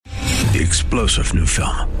The explosive new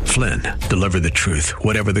film, Flynn, deliver the truth,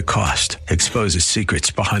 whatever the cost. Exposes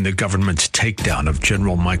secrets behind the government's takedown of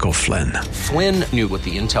General Michael Flynn. Flynn knew what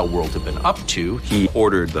the intel world had been up to. He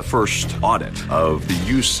ordered the first audit of the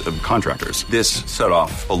use of contractors. This set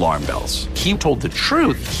off alarm bells. He told the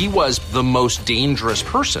truth. He was the most dangerous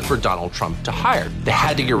person for Donald Trump to hire. They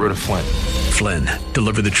had to get rid of Flynn. Flynn,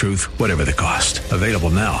 deliver the truth, whatever the cost. Available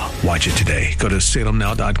now. Watch it today. Go to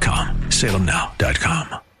salemnow.com.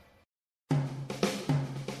 salemnow.com.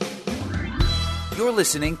 You're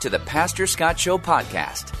listening to the Pastor Scott Show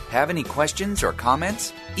podcast. Have any questions or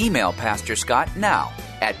comments? Email Pastor Scott now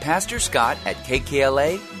at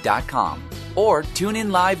pastorscott@kkla.com or tune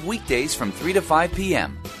in live weekdays from 3 to 5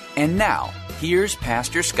 p.m. And now, here's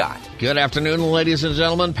Pastor Scott. Good afternoon, ladies and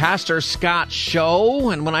gentlemen. Pastor Scott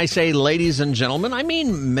Show. And when I say ladies and gentlemen, I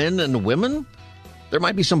mean men and women. There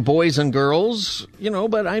might be some boys and girls,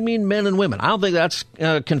 but I mean men and women. I don't think that's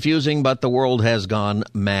confusing, but the world has gone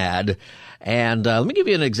mad. And let me give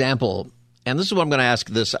you an example, and this is what I'm going to ask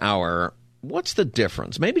this hour. What's the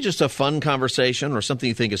difference? Maybe just a fun conversation or something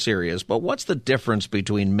you think is serious, but what's the difference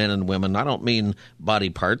between men and women? I don't mean body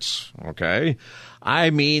parts, okay? I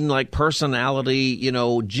mean like personality,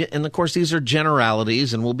 and of course these are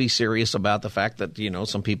generalities, and we'll be serious about the fact that,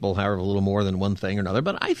 some people have a little more than one thing or another,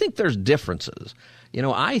 but I think there's differences.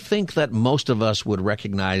 I think that most of us would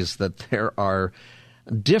recognize that there are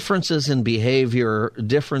differences in behavior,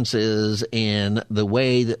 differences in the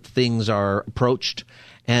way that things are approached,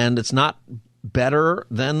 and it's not better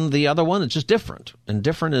than the other one. It's just different, and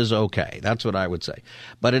different is okay. That's what I would say.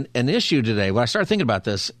 But an issue today, when I started thinking about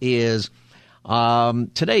this, is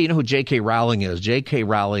today, you know who J.K. Rowling is? J.K.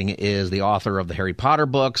 Rowling is the author of the Harry Potter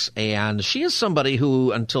books, and she is somebody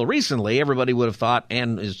who, until recently, everybody would have thought,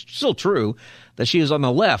 and is still true, that she is on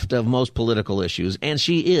the left of most political issues, and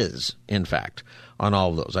she is, in fact, on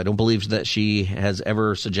all of those. I don't believe that she has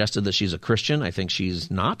ever suggested that she's a Christian. I think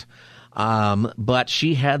she's not. But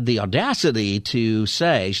she had the audacity to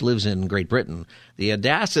say, she lives in Great Britain, the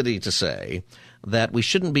audacity to say that we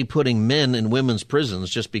shouldn't be putting men in women's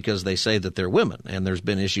prisons just because they say that they're women. And there's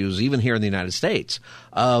been issues, even here in the United States,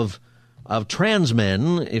 of trans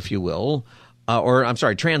men, if you will,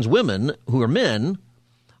 trans women who are men,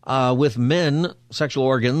 with men, sexual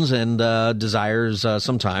organs and desires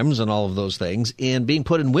sometimes and all of those things, and being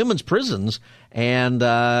put in women's prisons and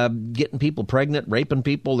getting people pregnant, raping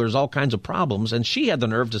people. There's all kinds of problems. And she had the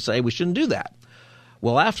nerve to say we shouldn't do that.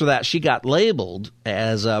 Well, after that, she got labeled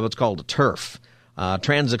as what's called a TERF,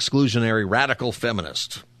 trans-exclusionary radical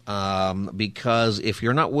feminist, because if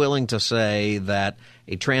you're not willing to say that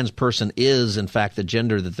a trans person is, in fact, the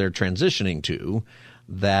gender that they're transitioning to,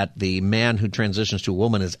 that the man who transitions to a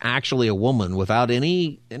woman is actually a woman without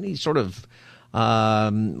any sort of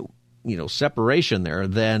separation there,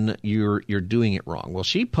 then you're doing it wrong. Well,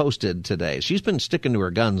 she posted today. She's been sticking to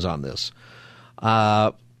her guns on this.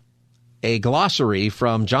 A glossary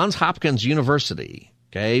from Johns Hopkins University.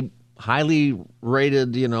 Okay, highly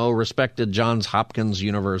rated, respected Johns Hopkins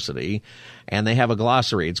University, and they have a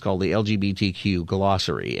glossary. It's called the LGBTQ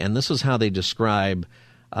glossary, and this is how they describe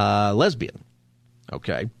lesbian.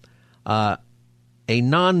 Okay. A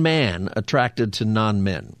non-man attracted to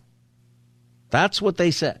non-men. That's what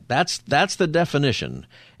they said. That's the definition.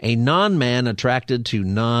 A non-man attracted to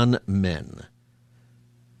non-men.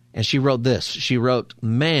 And she wrote this. She wrote,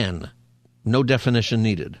 man, no definition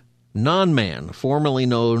needed. Non-man, formerly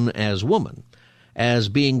known as woman, as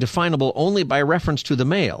being definable only by reference to the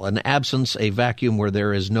male, an absence, a vacuum where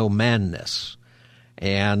there is no manness.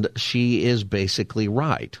 And she is basically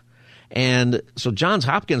right. And so Johns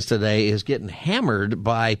Hopkins today is getting hammered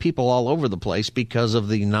by people all over the place because of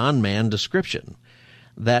the non-man description,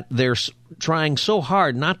 that they're trying so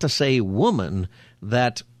hard not to say woman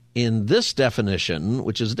that in this definition,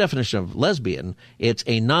 which is the definition of lesbian, it's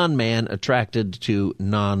a non-man attracted to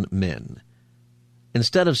non-men.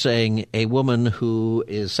 Instead of saying a woman who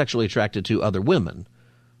is sexually attracted to other women,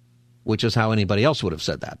 which is how anybody else would have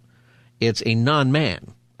said that, it's a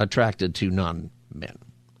non-man attracted to non-men.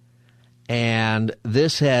 And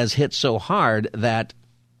this has hit so hard that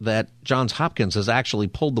Johns Hopkins has actually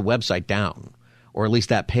pulled the website down, or at least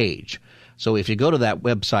that page. So if you go to that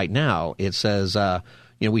website now, it says,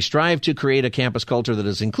 we strive to create a campus culture that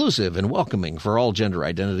is inclusive and welcoming for all gender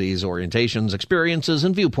identities, orientations, experiences,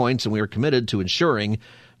 and viewpoints, and we are committed to ensuring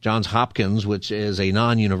Johns Hopkins, which is a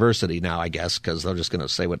non-university now, I guess, because they're just going to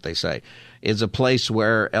say what they say, is a place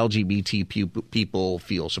where LGBT people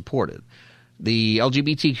feel supported. The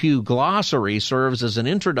LGBTQ glossary serves as an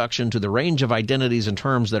introduction to the range of identities and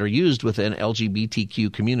terms that are used within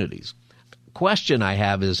LGBTQ communities. Question I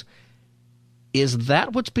have is Is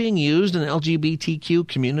that what's being used in LGBTQ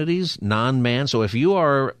communities? Non-man. So if you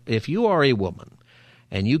are a woman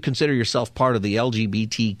and you consider yourself part of the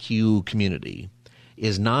LGBTQ community,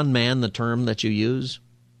 is non-man the term that you use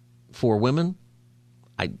for women?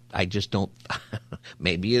 I just don't.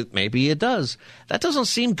 Maybe it does. That doesn't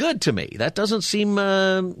seem good to me. That doesn't seem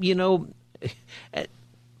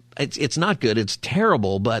It's not good. It's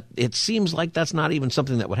terrible, but it seems like that's not even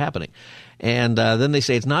something that would happen. And then they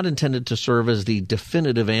say it's not intended to serve as the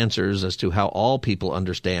definitive answers as to how all people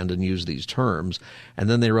understand and use these terms. And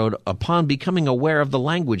then they wrote, upon becoming aware of the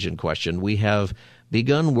language in question, we have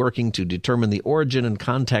begun working to determine the origin and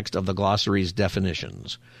context of the glossary's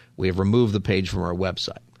definitions. We have removed the page from our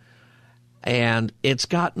website. And it's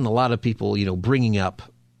gotten a lot of people, bringing up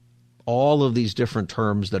all of these different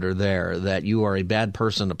terms that are there, that you are a bad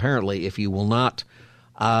person, apparently, if you will not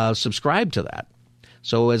subscribe to that.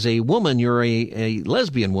 So as a woman, you're a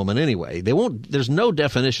lesbian woman anyway. There's no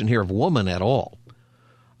definition here of woman at all.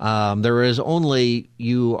 There is only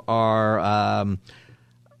you are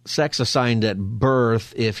sex assigned at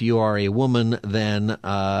birth. If you are a woman, then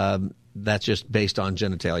that's just based on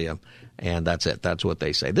genitalia, and that's it. That's what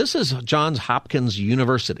they say. This is Johns Hopkins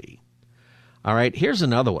University. All right, here's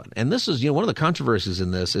another one. And this is, one of the controversies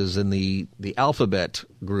in this is in the alphabet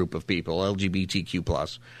group of people,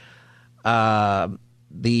 LGBTQ+.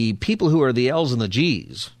 The people who are the L's and the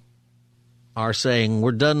G's are saying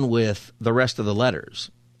we're done with the rest of the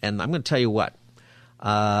letters. And I'm going to tell you what.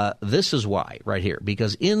 This is why right here.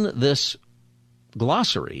 Because in this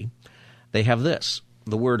glossary, they have this,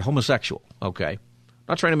 the word homosexual, okay?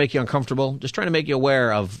 Not trying to make you uncomfortable, just trying to make you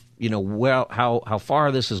aware of, how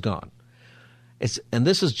far this has gone. And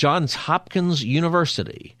this is Johns Hopkins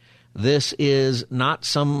University. This is not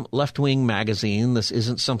some left-wing magazine. This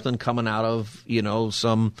isn't something coming out of,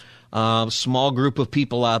 some small group of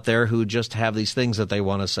people out there who just have these things that they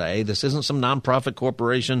want to say. This isn't some nonprofit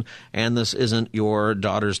corporation, and this isn't your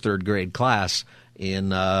daughter's third grade class in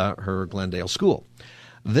her Glendale school.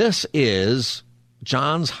 This is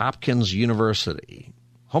Johns Hopkins University.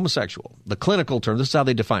 Homosexual, the clinical term. This is how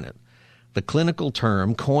they define it. The clinical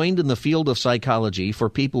term coined in the field of psychology for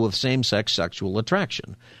people with same-sex sexual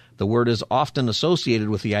attraction. The word is often associated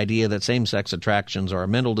with the idea that same-sex attractions are a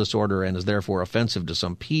mental disorder and is therefore offensive to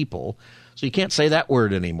some people. So you can't say that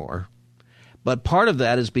word anymore. But part of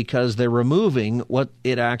that is because they're removing what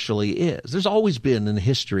it actually is. There's always been in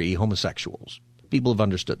history homosexuals. People have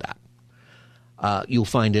understood that. You'll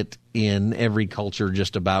find it in every culture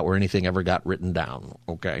just about where anything ever got written down,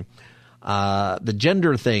 okay? The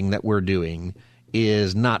gender thing that we're doing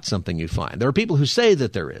is not something you find. There are people who say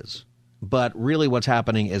that there is, but really what's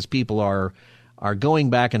happening is people are going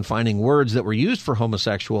back and finding words that were used for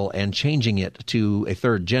homosexual and changing it to a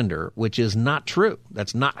third gender, which is not true.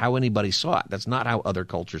 That's not how anybody saw it. That's not how other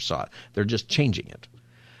cultures saw it. They're just changing it.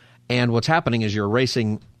 And what's happening is you're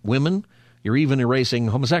erasing women. You're even erasing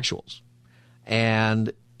homosexuals.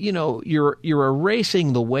 And you're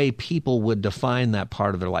erasing the way people would define that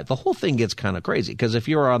part of their life. The whole thing gets kind of crazy because if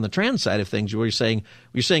you're on the trans side of things, you're saying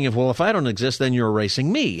if I don't exist, then you're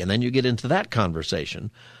erasing me, and then you get into that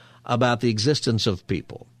conversation about the existence of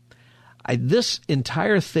people. This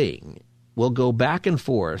entire thing will go back and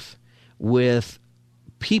forth with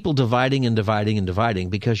people dividing and dividing and dividing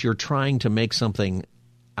because you're trying to make something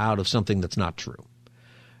out of something that's not true.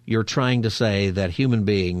 You're trying to say that human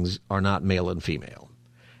beings are not male and female.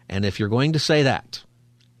 And if you're going to say that,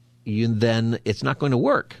 then it's not going to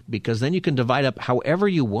work because then you can divide up however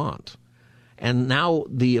you want. And now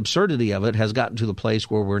the absurdity of it has gotten to the place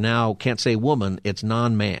where we're now can't say woman, it's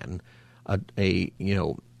non-man.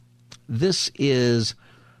 This is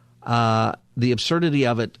the absurdity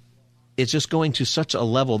of it. It's just going to such a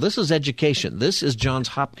level. This is education. This is Johns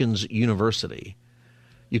Hopkins University.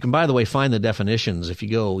 You can, by the way, find the definitions if you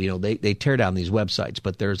go, they tear down these websites,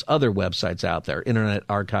 but there's other websites out there, Internet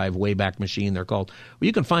Archive, Wayback Machine, they're called, where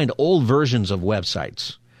you can find old versions of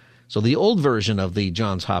websites. So the old version of the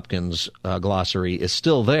Johns Hopkins glossary is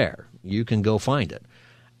still there. You can go find it,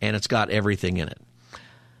 and it's got everything in it.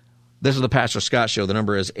 This is the Pastor Scott Show. The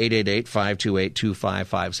number is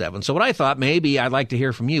 888-528-2557. So what I thought, maybe I'd like to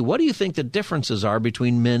hear from you. What do you think the differences are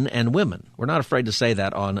between men and women? We're not afraid to say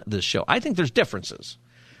that on this show. I think there's differences.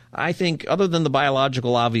 I think other than the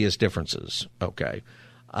biological obvious differences, okay.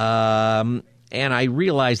 And I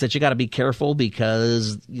realize that you got to be careful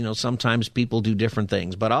because, sometimes people do different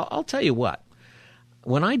things. But I'll tell you what.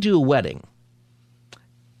 When I do a wedding,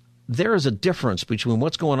 there is a difference between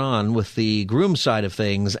what's going on with the groom side of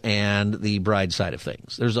things and the bride side of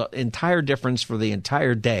things. There's an entire difference for the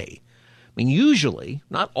entire day. I mean, usually,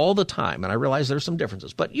 not all the time, and I realize there's some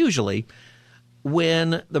differences, but usually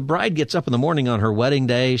when the bride gets up in the morning on her wedding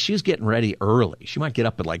day, she's getting ready early. She might get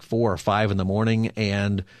up at like 4 or 5 in the morning,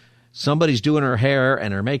 and somebody's doing her hair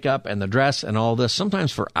and her makeup and the dress and all this.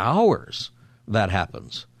 Sometimes for hours that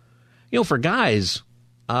happens. For guys,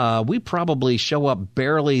 we probably show up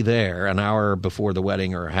barely there an hour before the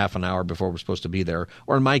wedding or half an hour before we're supposed to be there.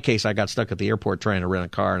 Or in my case, I got stuck at the airport trying to rent a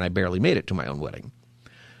car, and I barely made it to my own wedding.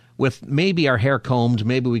 With maybe our hair combed,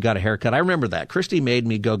 maybe we got a haircut. I remember that. Christy made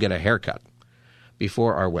me go get a haircut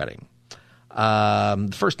before our wedding.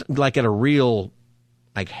 First, like at a real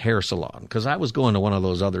hair salon, because I was going to one of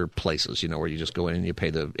those other places, where you just go in and you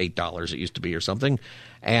pay the $8 it used to be or something.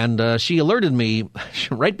 And she alerted me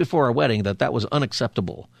right before our wedding that was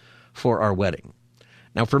unacceptable for our wedding.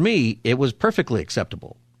 Now, for me, it was perfectly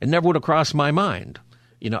acceptable. It never would have crossed my mind.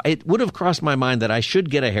 It would have crossed my mind that I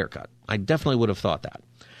should get a haircut. I definitely would have thought that.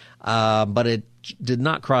 But it did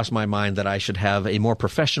not cross my mind that I should have a more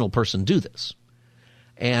professional person do this.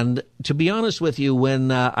 And to be honest with you,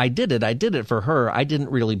 when I did it for her. I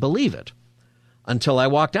didn't really believe it until I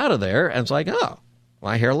walked out of there and it's like, oh,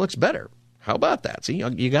 my hair looks better. How about that? See,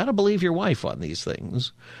 you got to believe your wife on these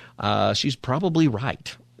things. She's probably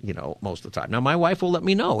right, most of the time. Now, my wife will let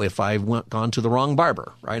me know if I've gone to the wrong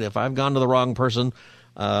barber, right? If I've gone to the wrong person,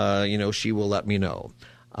 she will let me know.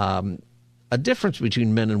 A difference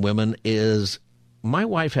between men and women is my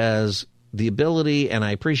wife has the ability, and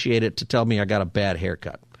I appreciate it, to tell me I got a bad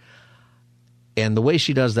haircut. And the way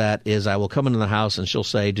she does that is I will come into the house and she'll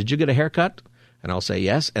say, did you get a haircut? And I'll say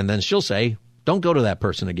yes. And then she'll say, don't go to that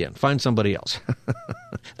person again. Find somebody else.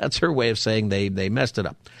 That's her way of saying they messed it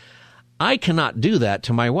up. I cannot do that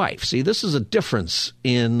to my wife. See, this is a difference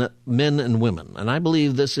in men and women. And I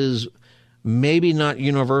believe this is maybe not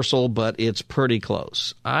universal, but it's pretty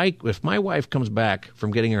close. If my wife comes back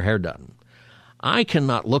from getting her hair done, I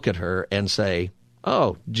cannot look at her and say,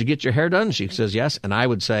 oh, did you get your hair done? She says yes. And I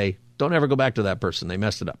would say, don't ever go back to that person. They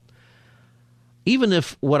messed it up. Even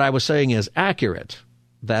if what I was saying is accurate,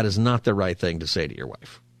 that is not the right thing to say to your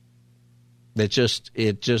wife.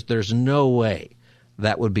 There's no way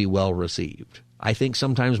that would be well received. I think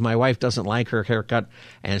sometimes my wife doesn't like her haircut,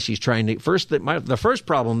 and she's trying to the first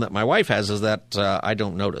problem that my wife has is that I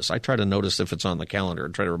don't notice. I try to notice if it's on the calendar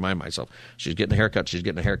and try to remind myself she's getting a haircut. She's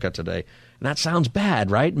getting a haircut today, and that sounds bad,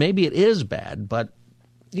 right? Maybe it is bad, but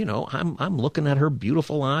I'm looking at her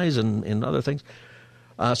beautiful eyes and other things.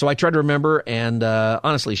 So I try to remember, and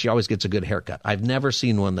honestly, she always gets a good haircut. I've never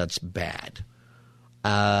seen one that's bad.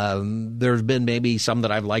 There's been maybe some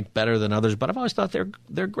that I've liked better than others, but I've always thought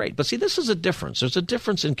they're great. But see, this is a difference. There's a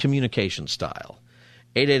difference in communication style.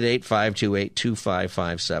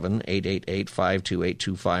 888-528-2557,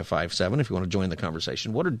 888-528-2557 if you want to join the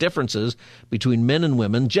conversation. What are differences between men and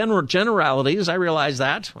women? Generalities, I realize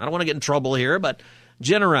that. I don't want to get in trouble here, but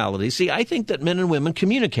generalities. See, I think that men and women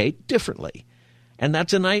communicate differently. And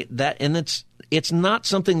it's not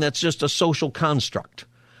something that's just a social construct.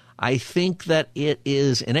 I think that it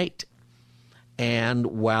is innate. And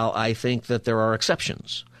while I think that there are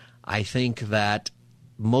exceptions, I think that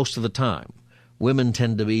most of the time women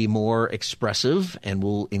tend to be more expressive and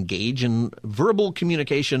will engage in verbal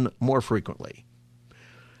communication more frequently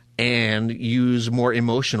and use more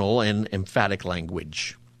emotional and emphatic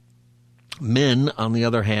language. Men, on the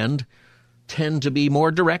other hand, tend to be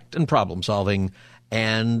more direct and problem-solving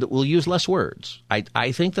and will use less words.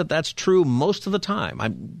 I think that that's true most of the time.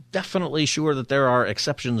 I'm definitely sure that there are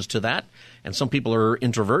exceptions to that, and some people are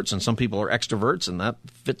introverts and some people are extroverts, and that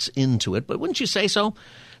fits into it. But wouldn't you say so?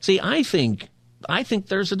 See, I think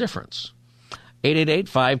there's a difference.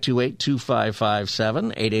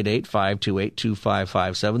 888-528-2557,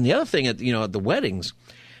 888-528-2557. The other thing at the weddings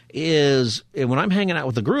is when I'm hanging out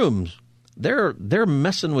with the grooms, they're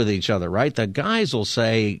messing with each other, right? The guys will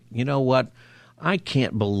say, you know what? I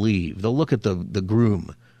can't believe. They'll look at the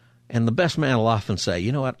groom, and the best man will often say,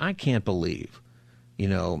 you know what? I can't believe,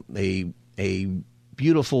 a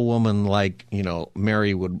beautiful woman like,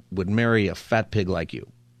 Mary would marry a fat pig like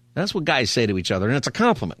you. That's what guys say to each other, and it's a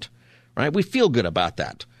compliment, right? We feel good about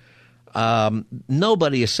that.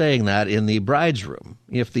 Nobody is saying that in the bride's room.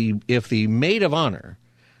 If the maid of honor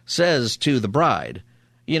says to the bride,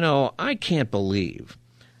 I can't believe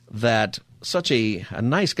that such a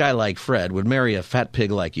nice guy like Fred would marry a fat pig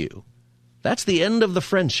like you, that's the end of the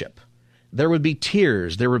friendship. There would be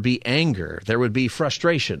tears. There would be anger. There would be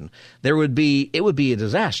frustration. It would be a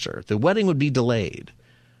disaster. The wedding would be delayed.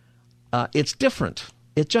 It's different.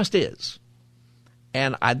 It just is.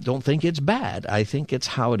 And I don't think it's bad. I think it's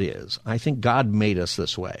how it is. I think God made us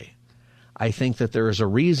this way. I think that there is a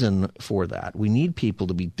reason for that. We need people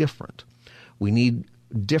to be different. We need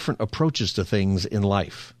different approaches to things in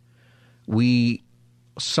life. We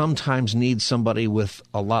sometimes need somebody with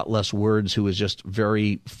a lot less words who is just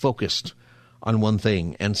very focused on one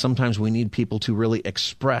thing. And sometimes we need people to really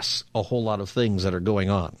express a whole lot of things that are going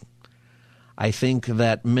on. I think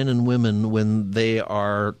that men and women, when they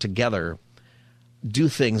are together, do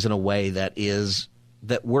things in a way that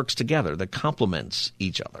works together, that complements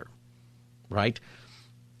each other, right?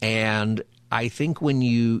 And I think when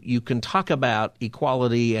you can talk about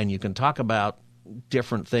equality and you can talk about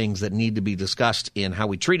different things that need to be discussed in how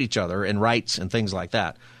we treat each other and rights and things like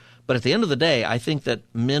that. But at the end of the day, I think that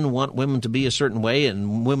men want women to be a certain way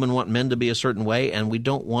and women want men to be a certain way, and we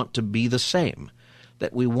don't want to be the same.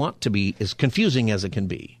 That we want to be as confusing as it can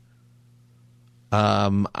be.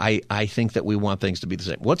 I think that we want things to be the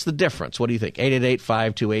same. What's the difference? What do you think?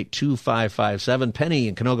 888-528-2557. Penny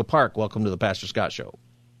in Canoga Park, welcome to the Pastor Scott Show.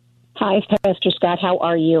 Hi, Pastor Scott. How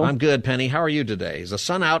are you? I'm good, Penny. How are you today? Is the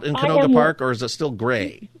sun out in Canoga Park, or is it still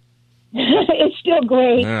gray? It's still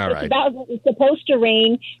gray. All right. It's supposed to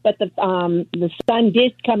rain, but the sun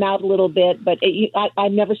did come out a little bit. But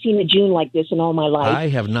I've never seen a June like this in all my life. I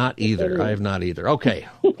have not either. Okay.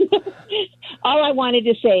 All I wanted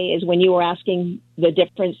to say is when you were asking the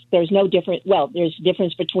difference, there's no difference. Well, there's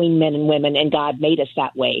difference between men and women, and God made us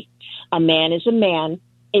that way. A man is a man.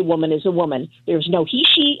 A woman is a woman. There's no he,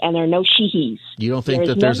 she, and there are no she, he's. You don't think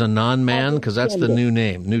there's a non-man? Because that's the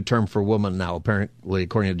new term for woman now, apparently,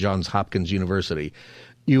 according to Johns Hopkins University.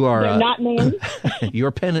 You are not man.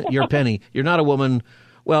 You're Penny. You're not a woman.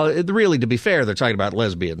 Well, really, to be fair, they're talking about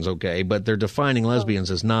lesbians, okay? But they're defining lesbians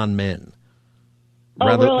as non-men.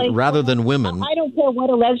 Rather than women. I don't care what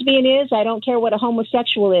a lesbian is. I don't care what a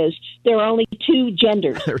homosexual is. There are only two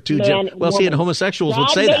genders. There are two genders. Well, see, and homosexuals would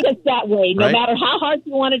say that. God made us that way. No right? matter how hard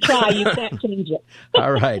you want to try, you can't change it.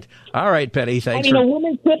 All right, Penny. Thanks. A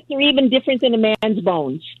woman's hips are even different than a man's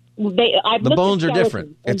bones. The bones are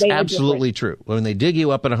different. It's absolutely true. When they dig you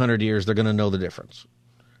up in 100 years, they're going to know the difference.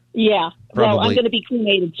 Yeah. Probably. Well, I'm going to be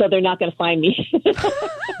cremated, so they're not going to find me.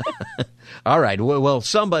 All right. Well,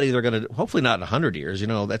 somebody they're going to, hopefully not in 100 years.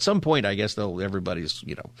 At some point, I guess everybody's,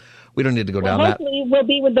 we don't need to go down that. Hopefully we'll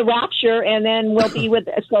be with the rapture, and then we'll be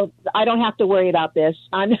so I don't have to worry about this.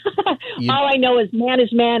 All I know is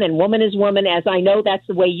man and woman is woman, as I know that's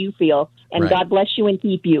the way you feel. And right. God bless you and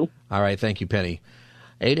keep you. All right. Thank you, Penny.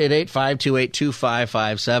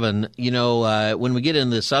 888-528-2557. When we get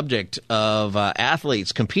into the subject of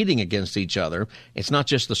athletes competing against each other, it's not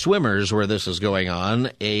just the swimmers where this is going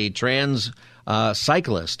on. A trans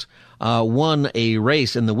cyclist won a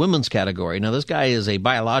race in the women's category. Now, this guy is a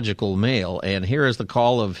biological male, and here is the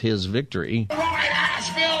call of his victory. Right,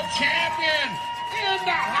 Asheville champion in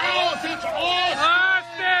the house. It's Austin.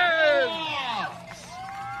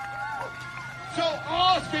 So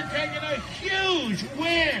Austin taking a huge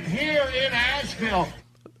win here in Asheville.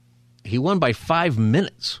 He won by 5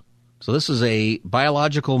 minutes. So this is a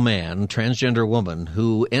biological man, transgender woman,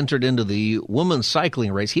 who entered into the women's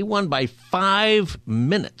cycling race. He won by 5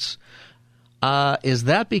 minutes. Is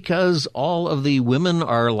that because all of the women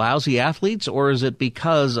are lousy athletes, or is it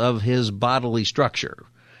because of his bodily structure?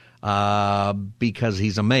 Because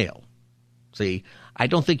he's a male. See, I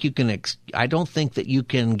don't think you can. I don't think that you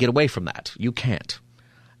can get away from that. You can't.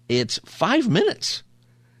 It's 5 minutes.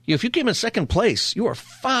 If you came in second place, you are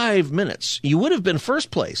 5 minutes. You would have been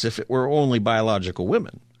first place if it were only biological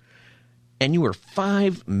women. And you were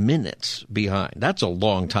 5 minutes behind. That's a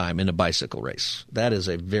long time in a bicycle race. That is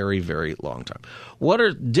a very, very long time. What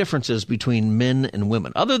are differences between men and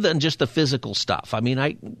women, other than just the physical stuff? I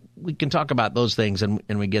mean, we can talk about those things and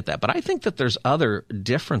we get that. But I think that there's other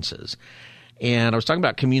differences. And I was talking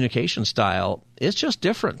about communication style. It's just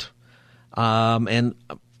different. And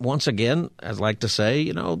once again, I'd like to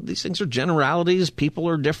say, these things are generalities. People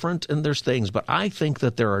are different and there's things. But I think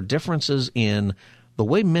that there are differences in the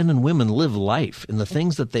way men and women live life, in the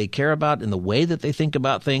things that they care about, in the way that they think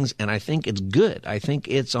about things. And I think it's good. I think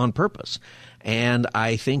it's on purpose. And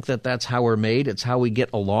I think that that's how we're made. It's how we get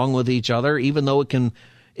along with each other, even though it can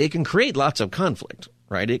create lots of conflict,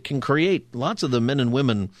 right? It can create lots of the men and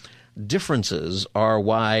women differences are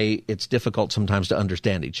why it's difficult sometimes to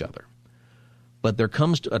understand each other. But there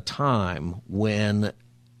comes a time when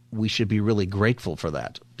we should be really grateful for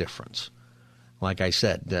that difference. Like I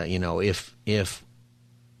said, if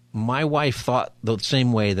my wife thought the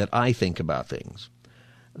same way that I think about things,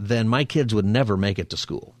 then my kids would never make it to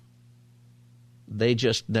school. They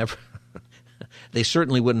just never – they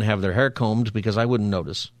certainly wouldn't have their hair combed because I wouldn't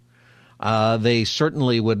notice. They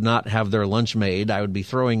certainly would not have their lunch made. I would be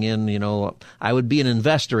throwing in, I would be an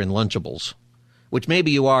investor in Lunchables. Which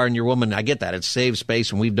maybe you are and your woman, I get that. It saves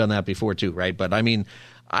space, and we've done that before too, right? But I mean,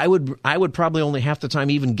 I would probably only half the time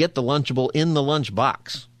even get the Lunchable in the lunch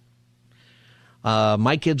box.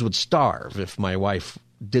 My kids would starve if my wife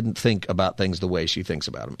didn't think about things the way she thinks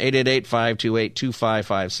about them.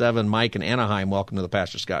 888-528-2557. Mike in Anaheim, welcome to the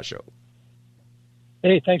Pastor Scott Show.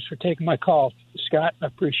 Hey, thanks for taking my call, Scott. I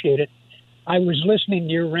appreciate it. I was listening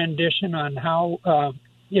to your rendition on how,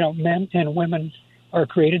 men and women are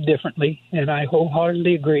created differently, and I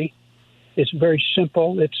wholeheartedly agree. It's very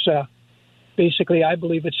simple. It's basically, I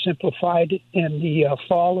believe it's simplified in the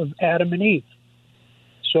fall of Adam and Eve.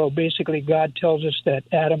 So basically, God tells us that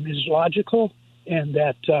Adam is logical and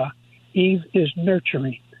that Eve is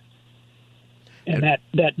nurturing, and that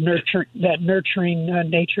nurturing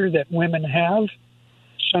nature that women have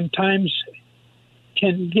sometimes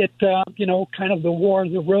can get kind of the War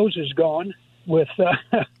of the Roses going with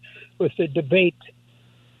the debate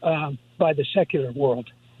by the secular world.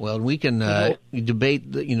 Well, we can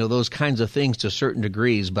debate those kinds of things to certain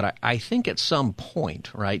degrees, but I think at some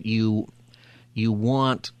point, right, you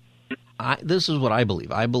want. This is what I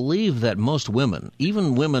believe. I believe that most women,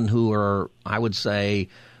 even women who are, I would say,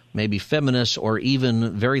 maybe feminists or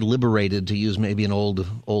even very liberated, to use maybe an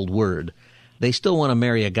old word, they still want to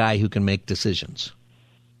marry a guy who can make decisions.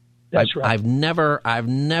 That's right. I've never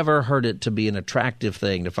heard it to be an attractive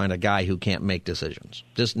thing to find a guy who can't make decisions.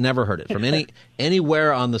 Just never heard it from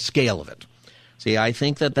anywhere on the scale of it. See, I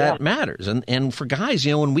think that matters. And for guys,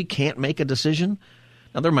 when we can't make a decision.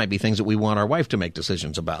 Now, there might be things that we want our wife to make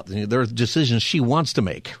decisions about. There are decisions she wants to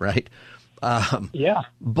make, right?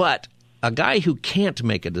 But a guy who can't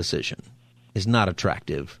make a decision is not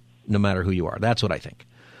attractive, no matter who you are. That's what I think.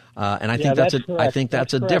 And I think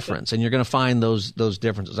that's a difference, and you're going to find those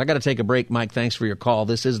differences. I got to take a break, Mike. Thanks for your call.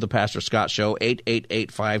 This is the Pastor Scott Show.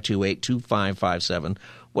 888-528-2557.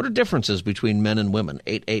 What are differences between men and women?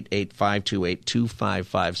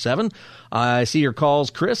 888-528-2557. I see your calls,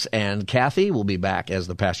 Chris and Kathy. We'll be back as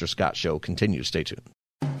the Pastor Scott Show continues. Stay tuned.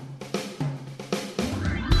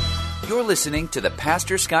 You're listening to the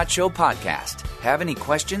Pastor Scott Show podcast. Have any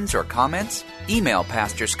questions or comments? Email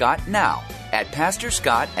Pastor Scott now at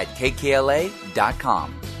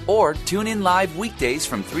pastorscott@kkla.com or tune in live weekdays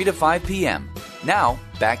from 3 to 5 p.m. Now,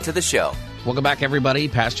 back to the show. Welcome back, everybody.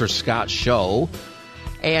 Pastor Scott Show.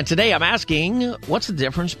 And today I'm asking, what's the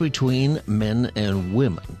difference between men and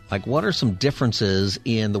women? Like, what are some differences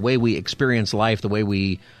in the way we experience life, the way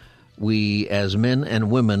we as men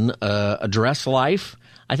and women address life?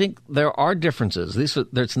 I think there are differences.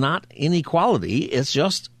 There's not inequality. It's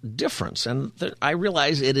just difference. And I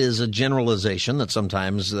realize it is a generalization that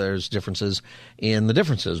sometimes there's differences in the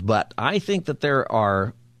differences. But I think that there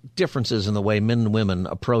are differences in the way men and women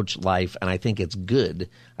approach life, and I think it's good.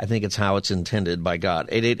 I think it's how it's intended by God.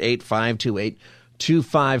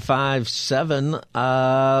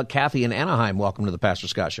 888-528-2557. Kathy in Anaheim, welcome to the Pastor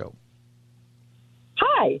Scott Show.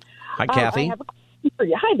 Hi. Hi, Kathy. I have a question for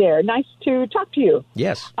you. Hi there. Nice to talk to you.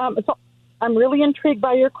 Yes. So I'm really intrigued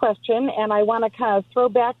by your question, and I want to kind of throw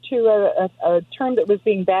back to a term that was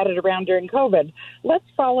being batted around during COVID. Let's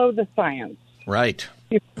follow the science. Right.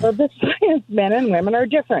 For the science, men and women are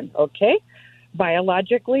different, okay?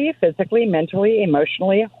 Biologically, physically, mentally,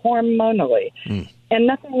 emotionally, hormonally. And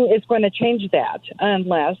nothing is going to change that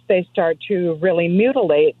unless they start to really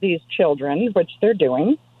mutilate these children, which they're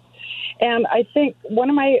doing. And I think one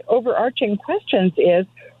of my overarching questions is,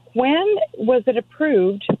 when was it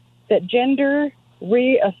approved that gender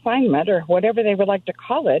reassignment, or whatever they would like to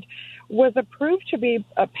call it, was approved to be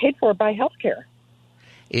paid for by healthcare?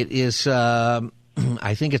 It is, I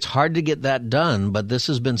think it's hard to get that done, but this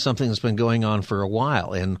has been something that's been going on for a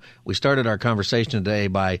while. And we started our conversation today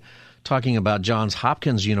by talking about Johns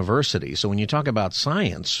Hopkins University. So when you talk about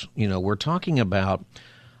science, we're talking about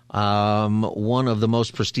one of the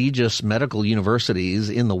most prestigious medical universities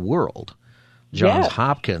in the world, Johns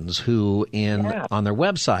Hopkins, who on their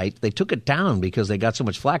website, they took it down because they got so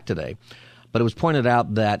much flack today. But it was pointed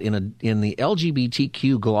out that in the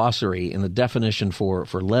LGBTQ glossary, in the definition for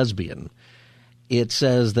lesbian, it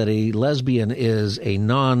says that a lesbian is a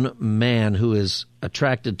non-man who is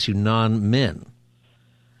attracted to non-men.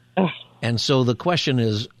 And so the question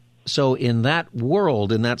is, so in that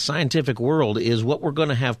world, in that scientific world, is what we're going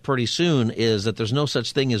to have pretty soon is that there's no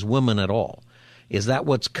such thing as women at all. Is that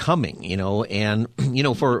what's coming, And,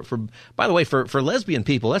 for by the way, for lesbian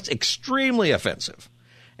people, that's extremely offensive.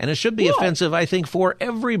 And it should be offensive, I think, for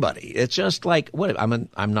everybody. It's just like, what?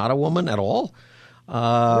 I'm not a woman at all?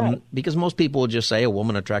 Because most people would just say a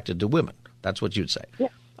woman attracted to women. That's what you'd say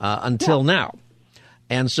until now.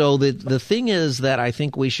 And so the thing is that I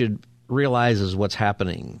think we should realize is what's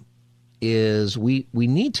happening is we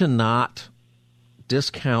need to not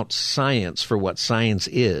discount science for what science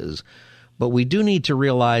is, but we do need to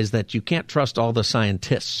realize that you can't trust all the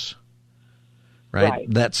scientists, right?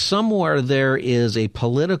 That somewhere there is a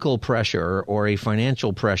political pressure or a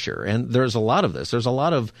financial pressure, and there's a lot of this. There's a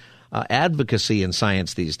lot of advocacy in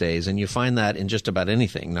science these days, and you find that in just about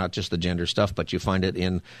anything, not just the gender stuff, but you find it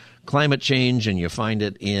in climate change, and you find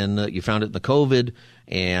it in you found it in the COVID,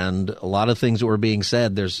 and a lot of things that were being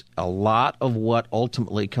said. There's a lot of what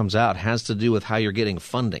ultimately comes out has to do with how you're getting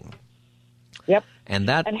funding. Yep. And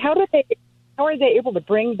that. And how are they able to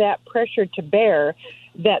bring that pressure to bear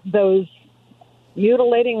that those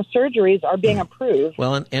mutilating surgeries are being approved?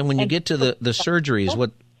 Well, and when you get to the surgeries,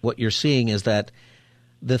 what you're seeing is that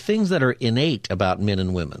the things that are innate about men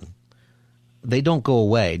and women, they don't go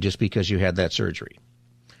away just because you had that surgery.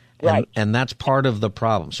 Right. And that's part of the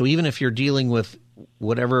problem. So even if you're dealing with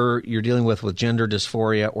whatever you're dealing with gender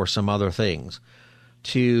dysphoria or some other things,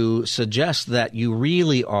 to suggest that you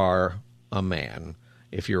really are a man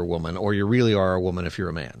if you're a woman, or you really are a woman if you're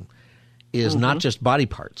a man, is not just body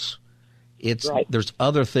parts. There's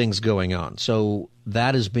other things going on. So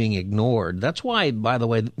that is being ignored. That's why, by the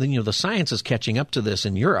way, the science is catching up to this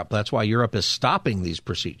in Europe. That's why Europe is stopping these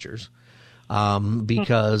procedures,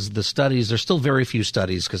 because the studies, there's still very few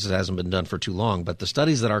studies because it hasn't been done for too long, but the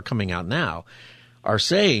studies that are coming out now are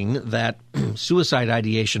saying that suicide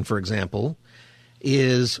ideation, for example,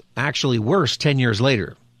 is actually worse 10 years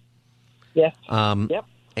later. Yes. Yep.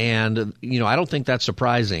 And, I don't think that's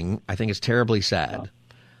surprising. I think it's terribly sad.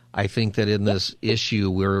 I think that in this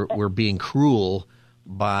issue, we're being cruel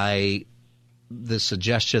by the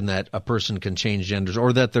suggestion that a person can change genders,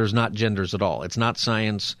 or that there's not genders at all. It's not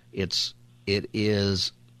science. It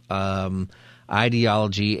is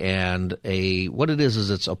ideology, and what it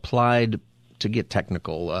is it's applied. To get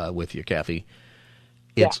technical with you, Kathy,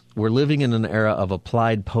 we're living in an era of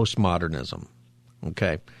applied postmodernism.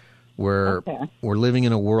 Okay. We're living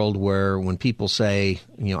in a world where when people say,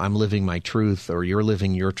 I'm living my truth, or you're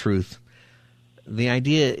living your truth, the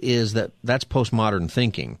idea is that that's postmodern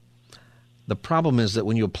thinking. The problem is that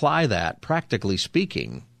when you apply that, practically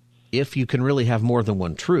speaking, if you can really have more than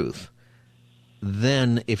one truth,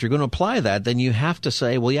 then if you're going to apply that, then you have to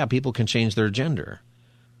say, well, yeah, people can change their gender.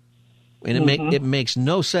 And it makes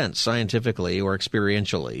no sense scientifically or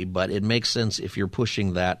experientially, but it makes sense if you're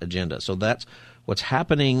pushing that agenda. So that's what's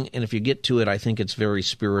happening, and if you get to it, I think it's very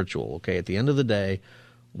spiritual. Okay, at the end of the day,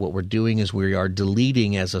 what we're doing is we are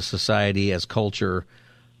deleting as a society, as culture,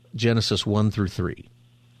 Genesis 1 through 3.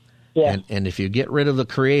 Yeah. And if you get rid of the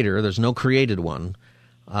creator, there's no created one,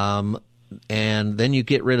 and then you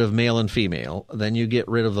get rid of male and female, then you get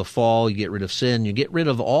rid of the fall, you get rid of sin, you get rid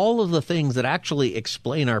of all of the things that actually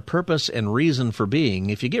explain our purpose and reason for being.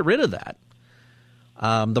 If you get rid of that,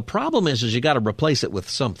 the problem is you got to replace it with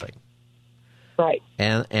something. Right.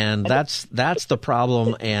 And that's the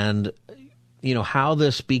problem. And, how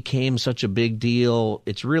this became such a big deal,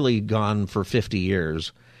 it's really gone for 50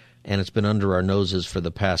 years, and it's been under our noses for the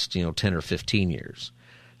past, 10 or 15 years.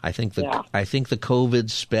 I think the COVID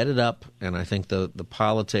sped it up, and I think the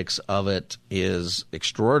politics of it is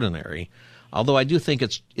extraordinary. Although I do think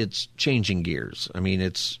it's changing gears. I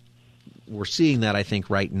mean, we're seeing that, I think,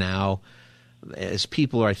 right now as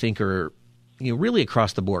people are really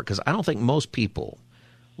across the board, because I don't think most people,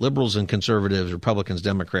 liberals and conservatives, Republicans,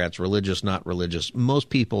 Democrats, religious, not religious, most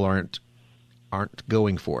people aren't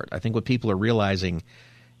going for it. I think what people are realizing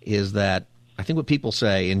is that I think what people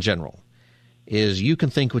say in general is you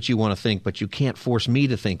can think what you want to think, but you can't force me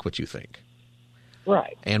to think what you think.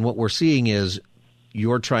 Right. And what we're seeing is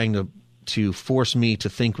you're trying to force me to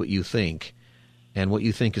think what you think, and what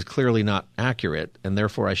you think is clearly not accurate, and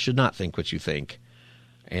therefore I should not think what you think.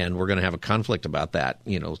 And we're going to have a conflict about that,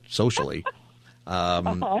 socially.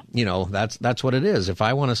 That's what it is. If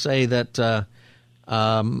I want to say that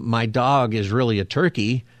my dog is really a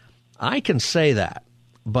turkey, I can say that.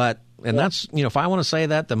 That's, if I want to say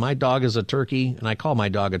that my dog is a turkey, and I call my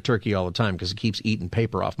dog a turkey all the time because he keeps eating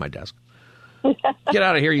paper off my desk. Get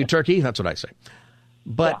out of here, you turkey. That's what I say.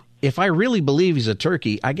 But if I really believe he's a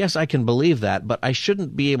turkey, I guess I can believe that, but I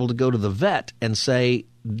shouldn't be able to go to the vet and say,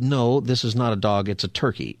 no, this is not a dog, it's a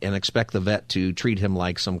turkey, and expect the vet to treat him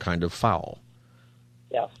like some kind of fowl.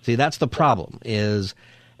 Yeah. See, that's the problem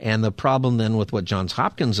and the problem then with what Johns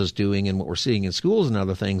Hopkins is doing and what we're seeing in schools and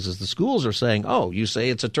other things is the schools are saying, oh, you say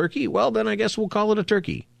it's a turkey? Well, then I guess we'll call it a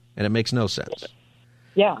turkey. And it makes no sense.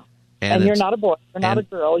 Yeah. And you're not a boy, you're not a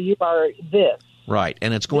girl, you are this. Right.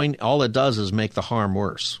 And all it does is make the harm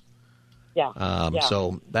worse. Yeah.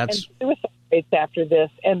 So that's... And suicide rates after this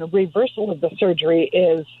and the reversal of the surgery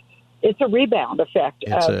is it's a rebound effect.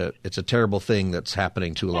 It's a terrible thing that's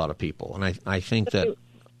happening to a lot of people. And I think that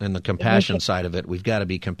in the compassion side of it, we've got to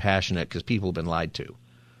be compassionate because people have been lied to.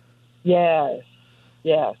 Yes.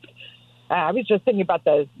 I was just thinking about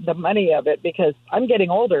the money of it because I'm getting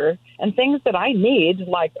older and things that I need,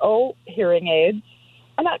 like, hearing aids,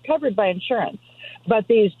 are not covered by insurance. But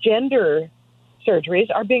these gender surgeries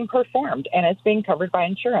are being performed and it's being covered by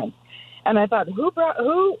insurance. And I thought, who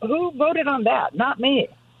voted on that? Not me.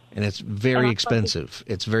 And it's very expensive.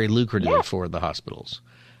 It's very lucrative for the hospitals.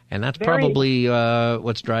 And that's probably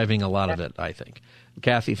what's driving a lot of it, I think.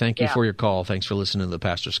 Kathy, thank you for your call. Thanks for listening to the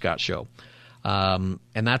Pastor Scott Show. And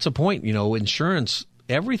that's a point. Insurance,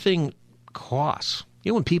 everything costs.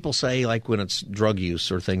 When people say, like when it's drug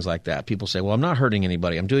use or things like that, people say, well, I'm not hurting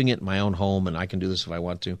anybody. I'm doing it in my own home and I can do this if I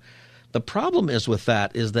want to. The problem is with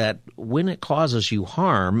that is that when it causes you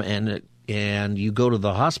harm and you go to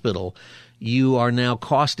the hospital, you are now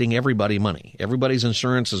costing everybody money. Everybody's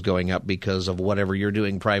insurance is going up because of whatever you're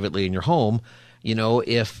doing privately in your home.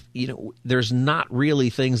 There's not really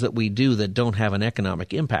things that we do that don't have an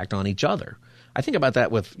economic impact on each other. I think about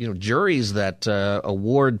that with, juries that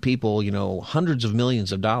award people, hundreds of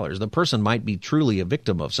millions of dollars. The person might be truly a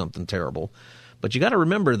victim of something terrible, but you got to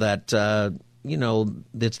remember that,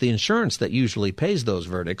 it's the insurance that usually pays those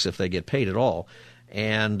verdicts if they get paid at all.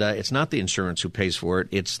 And it's not the insurance who pays for it.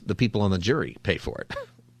 It's the people on the jury pay for it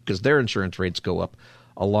because their insurance rates go up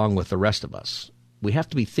along with the rest of us. We have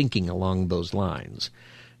to be thinking along those lines.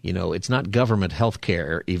 It's not government health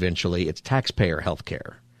care eventually. It's taxpayer health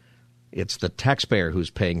care. It's the taxpayer who's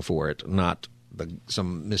paying for it, not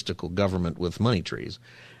some mystical government with money trees.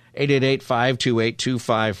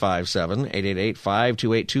 888-528-2557,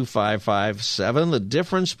 888-528-2557. The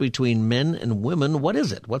difference between men and women, what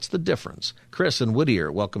is it? What's the difference? Chris and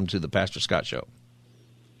Whittier, welcome to the Pastor Scott Show.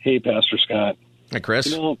 Hey, Pastor Scott. Hi,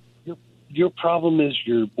 Chris. Your problem is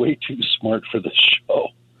you're way too smart for this show.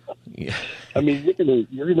 Yeah. I mean,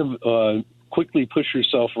 you're gonna quickly push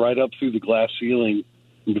yourself right up through the glass ceiling.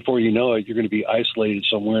 And before you know it, you're going to be isolated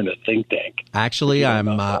somewhere in a think tank. Actually,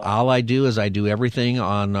 all I do is I do everything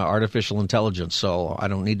on artificial intelligence, so I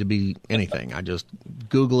don't need to be anything. I just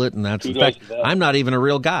Google it, and that's in fact, I'm not even a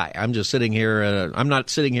real guy. I'm just sitting here. I'm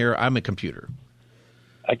not sitting here. I'm a computer.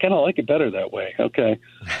 I kind of like it better that way. Okay.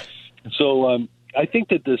 So I think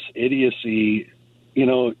that this idiocy,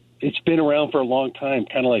 it's been around for a long time,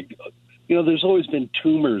 kind of like, there's always been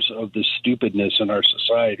tumors of this stupidness in our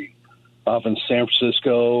society. Often San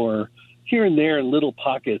Francisco or here and there in little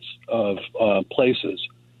pockets of places.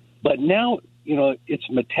 But now, it's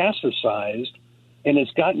metastasized and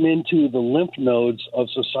it's gotten into the lymph nodes of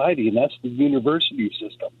society, and that's the university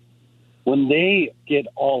system. When they get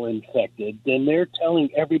all infected, then they're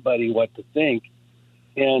telling everybody what to think,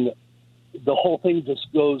 and the whole thing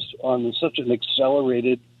just goes on such an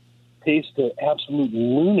accelerated pace to absolute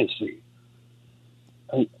lunacy.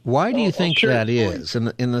 Why do you think that is?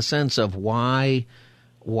 In the sense of why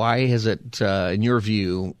has it, in your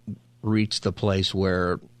view, reached the place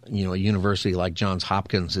where a university like Johns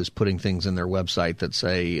Hopkins is putting things in their website that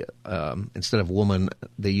say instead of woman,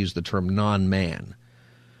 they use the term non-man?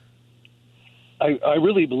 I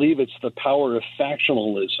really believe it's the power of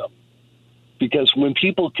factionalism, because when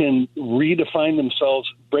people can redefine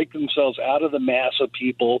themselves, break themselves out of the mass of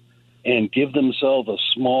people, and give themselves a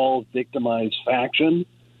small victimized faction,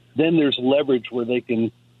 then there's leverage where they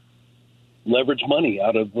can leverage money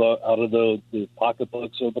out of the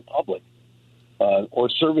pocketbooks of the public, or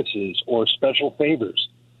services or special favors.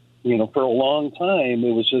 For a long time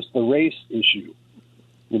it was just the race issue.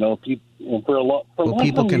 People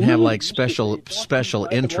can have like special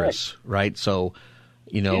interests, right? So,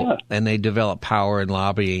 and they develop power and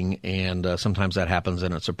lobbying, and sometimes that happens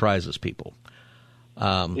and it surprises people.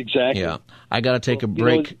 Exactly. Yeah. I got to take a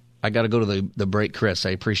break. I got to go to the break, Chris.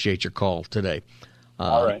 I appreciate your call today.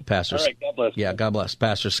 All right. Pastor. All right. God bless. Yeah, God bless.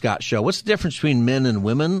 Pastor Scott Show. What's the difference between men and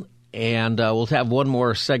women? And we'll have one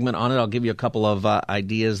more segment on it. I'll give you a couple of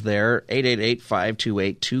ideas there.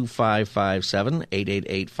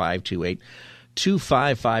 888-528-2557,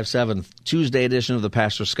 888-528-2557. Tuesday edition of the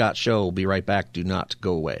Pastor Scott Show. We'll be right back. Do not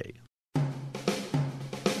go away.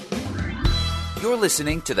 You're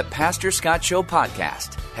listening to the Pastor Scott Show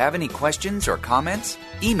podcast. Have any questions or comments?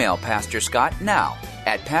 Email Pastor Scott now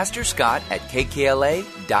at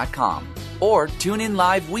pastorscott@kkla.com or tune in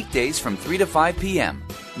live weekdays from 3 to 5 p.m.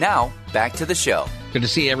 Now, back to the show. Good to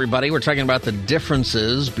see everybody. We're talking about the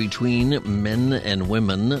differences between men and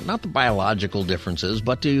women, not the biological differences,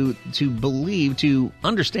 but to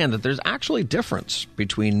understand that there's actually a difference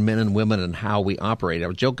between men and women and how we operate. I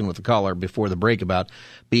was joking with the caller before the break about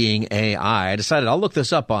being AI. I decided I'll look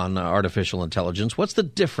this up on artificial intelligence. What's the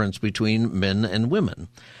difference between men and women?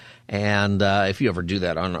 And if you ever do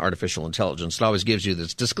that on artificial intelligence, it always gives you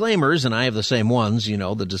this disclaimers, and I have the same ones. You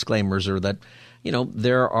know, the disclaimers are that, you know,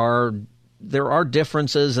 there are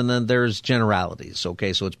differences, and then there's generalities.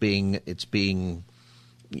 Okay, so it's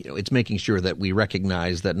making sure that we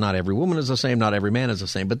recognize that not every woman is the same, not every man is the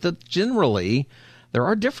same, but that generally there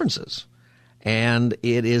are differences, and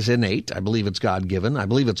it is innate. I believe it's God-given. I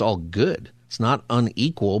believe it's all good. It's not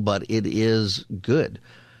unequal, but it is good.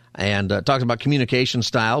 And talked about communication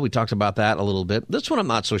style. We talked about that a little bit. This one I'm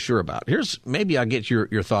not so sure about. Maybe I'll get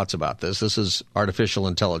your thoughts about this. This is artificial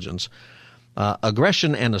intelligence.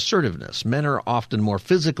 Aggression and assertiveness. Men are often more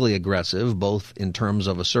physically aggressive, both in terms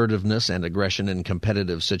of assertiveness and aggression in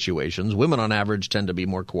competitive situations. Women, on average, tend to be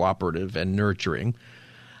more cooperative and nurturing.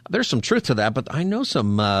 There's some truth to that, but I know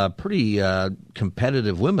some pretty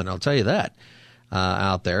competitive women, I'll tell you that,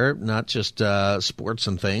 out there. Not just sports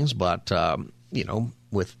and things, but,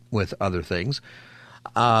 with other things.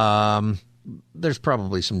 There's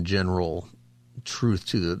probably some general truth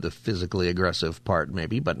to the physically aggressive part,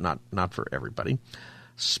 maybe, but not for everybody.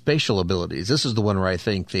 Spatial abilities. This is the one where I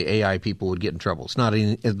think the AI people would get in trouble.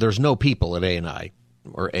 There's no people at AI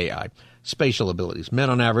or AI. Spatial abilities. Men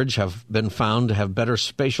on average have been found to have better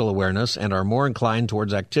spatial awareness and are more inclined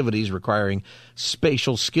towards activities requiring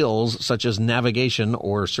spatial skills such as navigation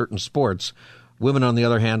or certain sports. Women, on the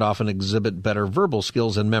other hand, often exhibit better verbal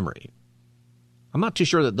skills and memory. I'm not too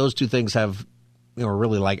sure that those two things have,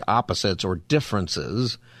 really like opposites or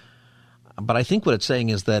differences. But I think what it's saying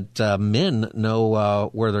is that men know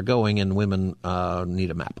where they're going and women need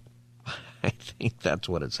a map. I think that's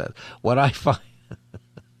what it says. What I find,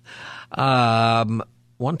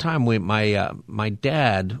 one time my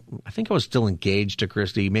dad, I think I was still engaged to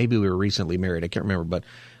Christy. Maybe we were recently married. I can't remember, but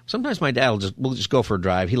sometimes my dad will just go for a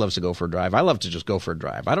drive. He loves to go for a drive. I love to just go for a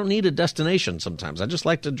drive. I don't need a destination sometimes. I just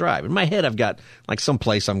like to drive. In my head, I've got like some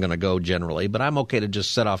place I'm going to go generally, but I'm okay to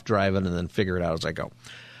just set off driving and then figure it out as I go.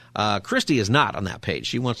 Christy is not on that page.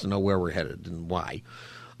 She wants to know where we're headed and why.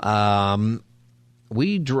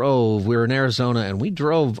 We were in Arizona, and we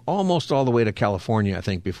drove almost all the way to California, I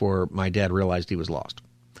think, before my dad realized he was lost.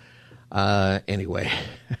 Anyway,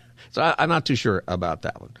 so I'm not too sure about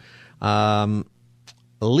that one.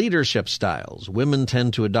 Leadership styles. Women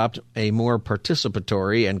tend to adopt a more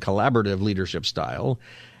participatory and collaborative leadership style,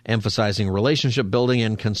 emphasizing relationship building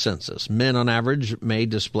and consensus. Men, on average, may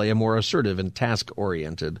display a more assertive and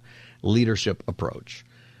task-oriented leadership approach.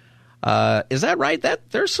 Is that right?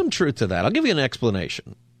 There's some truth to that. I'll give you an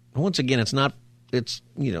explanation. Once again,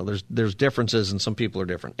 there's differences, and some people are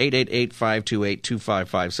different.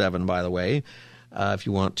 888-528-2557, by the way. If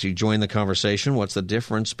you want to join the conversation, what's the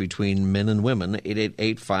difference between men and women?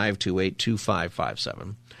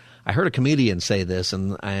 888-528-2557. I heard a comedian say this,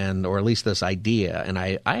 or at least this idea, and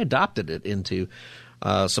I adopted it into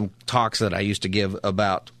some talks that I used to give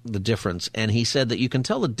about the difference. And he said that you can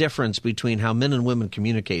tell the difference between how men and women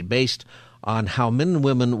communicate based on how men and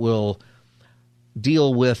women will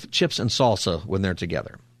deal with chips and salsa when they're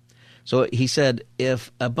together. So he said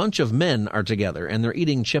if a bunch of men are together and they're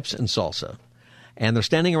eating chips and salsa, and they're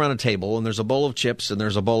standing around a table, and there's a bowl of chips, and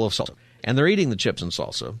there's a bowl of salsa. And they're eating the chips and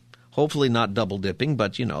salsa, hopefully not double dipping,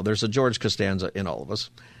 but, there's a George Costanza in all of us.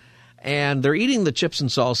 And they're eating the chips and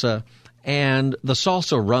salsa, and the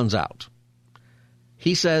salsa runs out.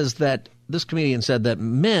 He says that, this comedian said that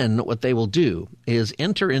men, what they will do is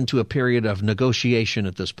enter into a period of negotiation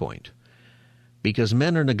at this point. Because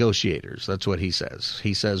men are negotiators. That's what he says.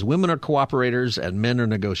 He says women are cooperators and men are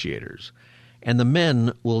negotiators. And the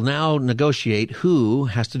men will now negotiate who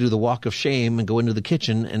has to do the walk of shame and go into the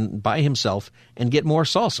kitchen and by himself and get more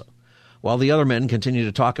salsa, while the other men continue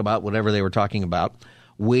to talk about whatever they were talking about,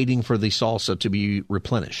 waiting for the salsa to be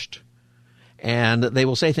replenished. And they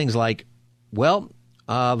will say things like, well,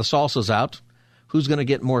 the salsa's out. Who's going to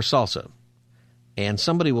get more salsa? And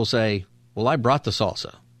somebody will say, well, I brought the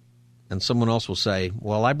salsa. And someone else will say,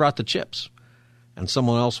 well, I brought the chips. And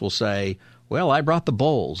someone else will say, well, I brought the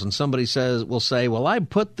bowls. And somebody will say, well, I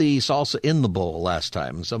put the salsa in the bowl last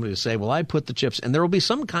time. And somebody will say, well, I put the chips. And there will be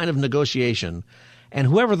some kind of negotiation. And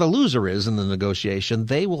whoever the loser is in the negotiation,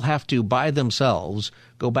 they will have to, by themselves,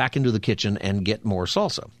 go back into the kitchen and get more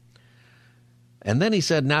salsa. And then he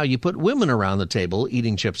said, now you put women around the table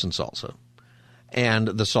eating chips and salsa. And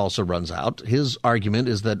the salsa runs out. His argument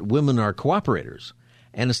is that women are cooperators.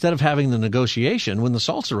 And instead of having the negotiation, when the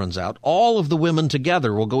salsa runs out, all of the women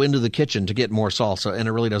together will go into the kitchen to get more salsa, and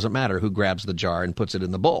it really doesn't matter who grabs the jar and puts it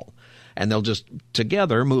in the bowl. And they'll just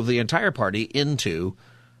together move the entire party into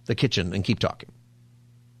the kitchen and keep talking.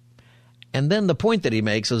 And then the point that he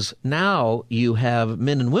makes is now you have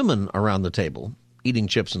men and women around the table eating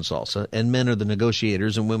chips and salsa, and men are the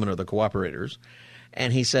negotiators and women are the cooperators.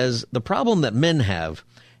 And he says the problem that men have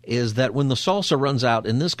is that when the salsa runs out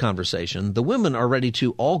in this conversation, the women are ready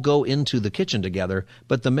to all go into the kitchen together,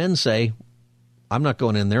 but the men say, I'm not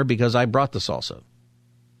going in there because I brought the salsa.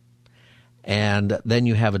 And then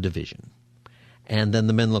you have a division. And then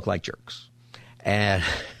the men look like jerks. And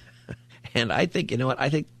I think, you know what, I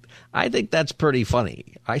think that's pretty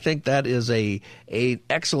funny. I think that is a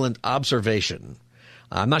excellent observation.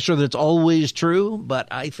 I'm not sure that it's always true, but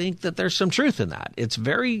I think that there's some truth in that. It's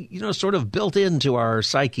very, sort of built into our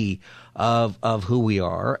psyche of who we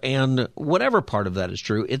are. And whatever part of that is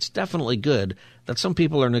true, it's definitely good that some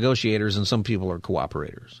people are negotiators and some people are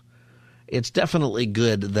cooperators. It's definitely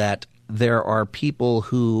good that there are people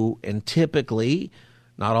who, and typically,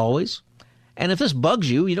 not always, and if this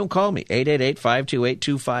bugs you, you don't call me,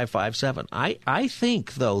 888-528-2557. I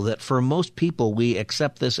think, though, that for most people, we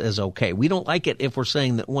accept this as okay. We don't like it if we're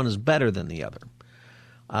saying that one is better than the other.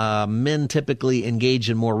 Men typically engage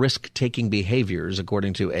in more risk-taking behaviors,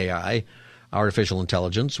 according to AI, artificial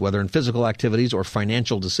intelligence, whether in physical activities or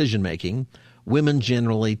financial decision-making. Women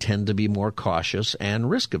generally tend to be more cautious and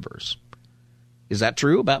risk-averse. Is that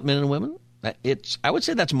true about men and women? I would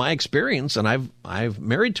say that's my experience, and I've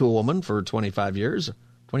married to a woman for 25 years.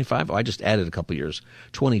 25? Oh, I just added a couple years.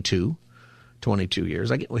 22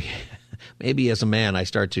 years. Maybe as a man, I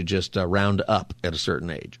start to just round up at a certain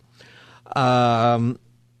age. I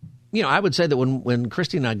would say that when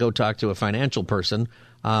Christy and I go talk to a financial person,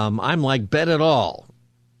 I'm like, bet it all.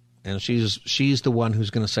 And she's the one who's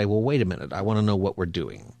going to say, well, wait a minute, I want to know what we're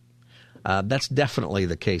doing. That's definitely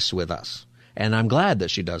the case with us. And I'm glad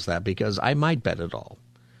that she does that because I might bet it all.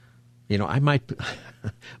 I might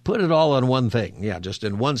put it all on one thing. Yeah, just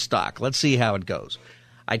in one stock. Let's see how it goes.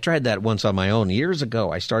 I tried that once on my own. Years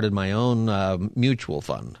ago, I started my own mutual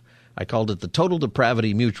fund. I called it the Total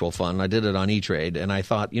Depravity Mutual Fund. I did it on E-Trade. And I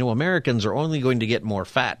thought, Americans are only going to get more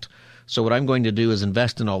fat. So what I'm going to do is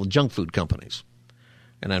invest in all the junk food companies.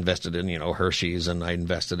 And I invested in, Hershey's, and I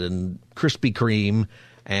invested in Krispy Kreme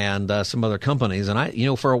and some other companies.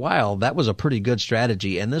 And for a while, that was a pretty good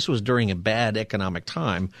strategy. And this was during a bad economic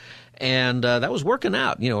time. And that was working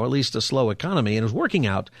out, or at least a slow economy. And it was working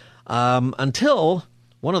out until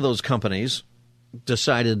one of those companies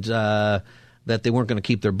decided that they weren't going to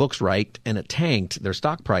keep their books right. And it tanked. Their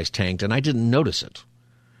stock price tanked. And I didn't notice it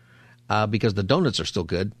because the donuts are still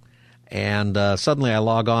good. And suddenly I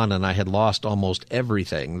log on and I had lost almost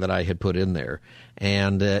everything that I had put in there.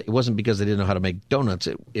 And it wasn't because they didn't know how to make donuts.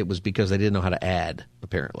 It was because they didn't know how to add,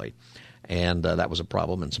 apparently. And that was a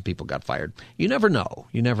problem, and some people got fired. You never know.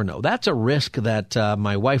 You never know. That's a risk that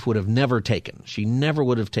my wife would have never taken. She never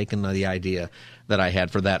would have taken the idea that I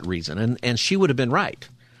had for that reason. And she would have been right.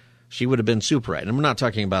 She would have been super right. And I'm not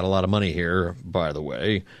talking about a lot of money here, by the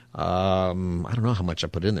way. I don't know how much I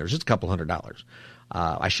put in there. It's just a couple $100.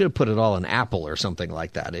 I should have put it all in Apple or something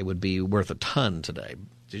like that. It would be worth a ton today.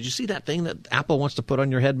 Did you see that thing that Apple wants to put on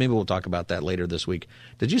your head? Maybe we'll talk about that later this week.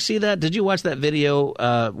 Did you see that? Did you watch that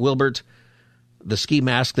video, Wilbert? The ski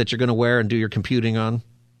mask that you're going to wear and do your computing on?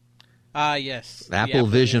 Yes. Apple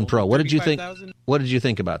Vision Pro. What did you think? What did you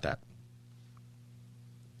think about that?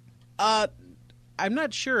 I'm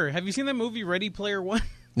not sure. Have you seen that movie Ready Player One?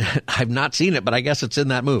 I've not seen it, but I guess it's in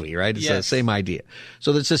that movie, right? It's the same idea.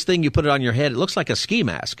 So it's this thing you put it on your head. It looks like a ski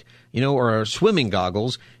mask, or swimming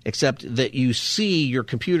goggles, except that you see your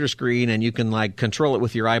computer screen and you can control it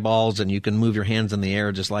with your eyeballs and you can move your hands in the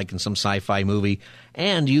air just like in some sci-fi movie.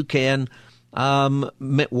 And you can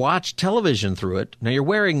watch television through it. Now you're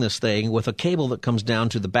wearing this thing with a cable that comes down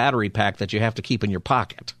to the battery pack that you have to keep in your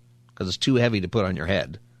pocket because it's too heavy to put on your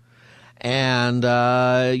head. And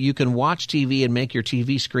you can watch TV and make your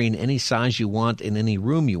TV screen any size you want in any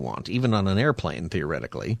room you want, even on an airplane,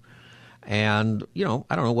 theoretically. And,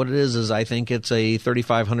 I don't know what it is I think it's a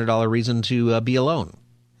 $3,500 reason to be alone.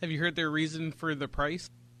 Have you heard their reason for the price?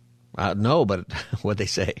 No, but what'd they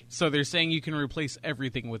say? So they're saying you can replace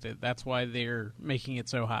everything with it. That's why they're making it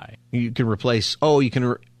so high. You can replace,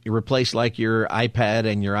 replace like your iPad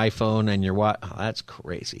and your iPhone and your what? Oh, that's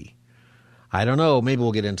crazy. I don't know. Maybe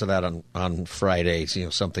we'll get into that on Friday,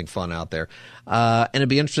 something fun out there. And it'd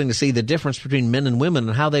be interesting to see the difference between men and women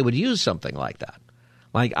and how they would use something like that.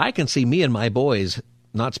 I can see me and my boys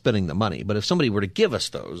not spending the money, but if somebody were to give us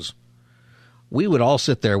those, we would all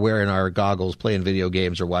sit there wearing our goggles, playing video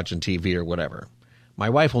games or watching TV or whatever. My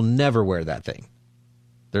wife will never wear that thing.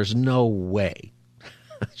 There's no way.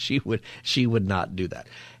 She would not do that.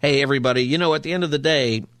 Hey, everybody, you know, at the end of the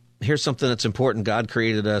day, here's something that's important. God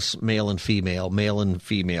created us male and female. Male and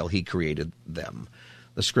female, he created them.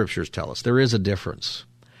 The scriptures tell us there is a difference.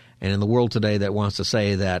 And in the world today that wants to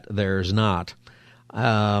say that there's not,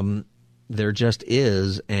 there just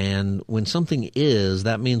is. And when something is,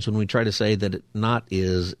 that means when we try to say that it not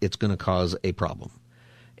is, it's going to cause a problem.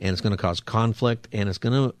 And it's going to cause conflict, and it's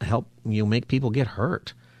going to help make people get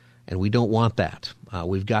hurt. And we don't want that.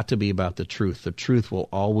 We've got to be about the truth. The truth will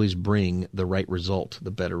always bring the right result,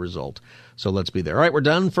 the better result. So let's be there. All right, we're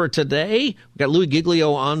done for today. We've got Louis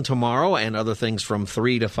Giglio on tomorrow and other things from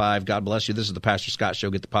 3 to 5. God bless you. This is the Pastor Scott Show.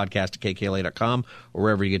 Get the podcast at KKLA.com or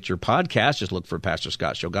wherever you get your podcast. Just look for Pastor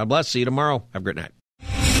Scott Show. God bless. See you tomorrow. Have a great night.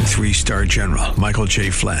 3-star General Michael J.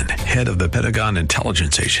 Flynn, head of the Pentagon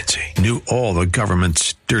Intelligence Agency, knew all the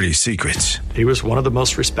government's dirty secrets. He was one of the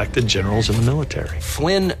most respected generals in the military.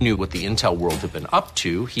 Flynn knew what the intel world had been up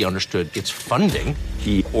to. He understood its funding.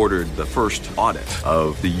 He ordered the first audit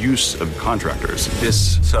of the use of contractors.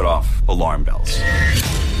 This set off alarm bells.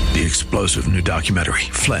 The explosive new documentary,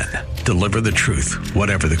 Flynn, Deliver the Truth,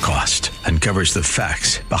 Whatever the Cost, uncovers the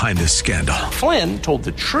facts behind this scandal. Flynn told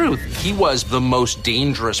the truth. He was the most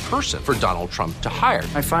dangerous person for Donald Trump to hire.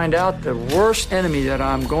 I find out the worst enemy that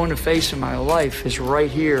I'm going to face in my life is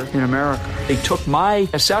right here in America. They took my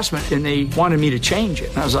assessment and they wanted me to change it.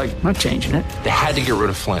 And I was like, I'm not changing it. They had to get rid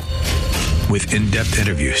of Flynn. With in-depth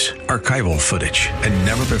interviews, archival footage, and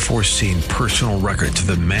never-before-seen personal records of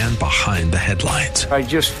the man behind the headlines. I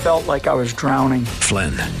just felt like I was drowning.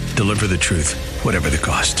 Flynn, Deliver the Truth, Whatever the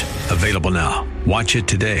Cost. Available now. Watch it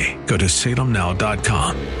today. Go to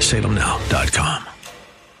salemnow.com. salemnow.com.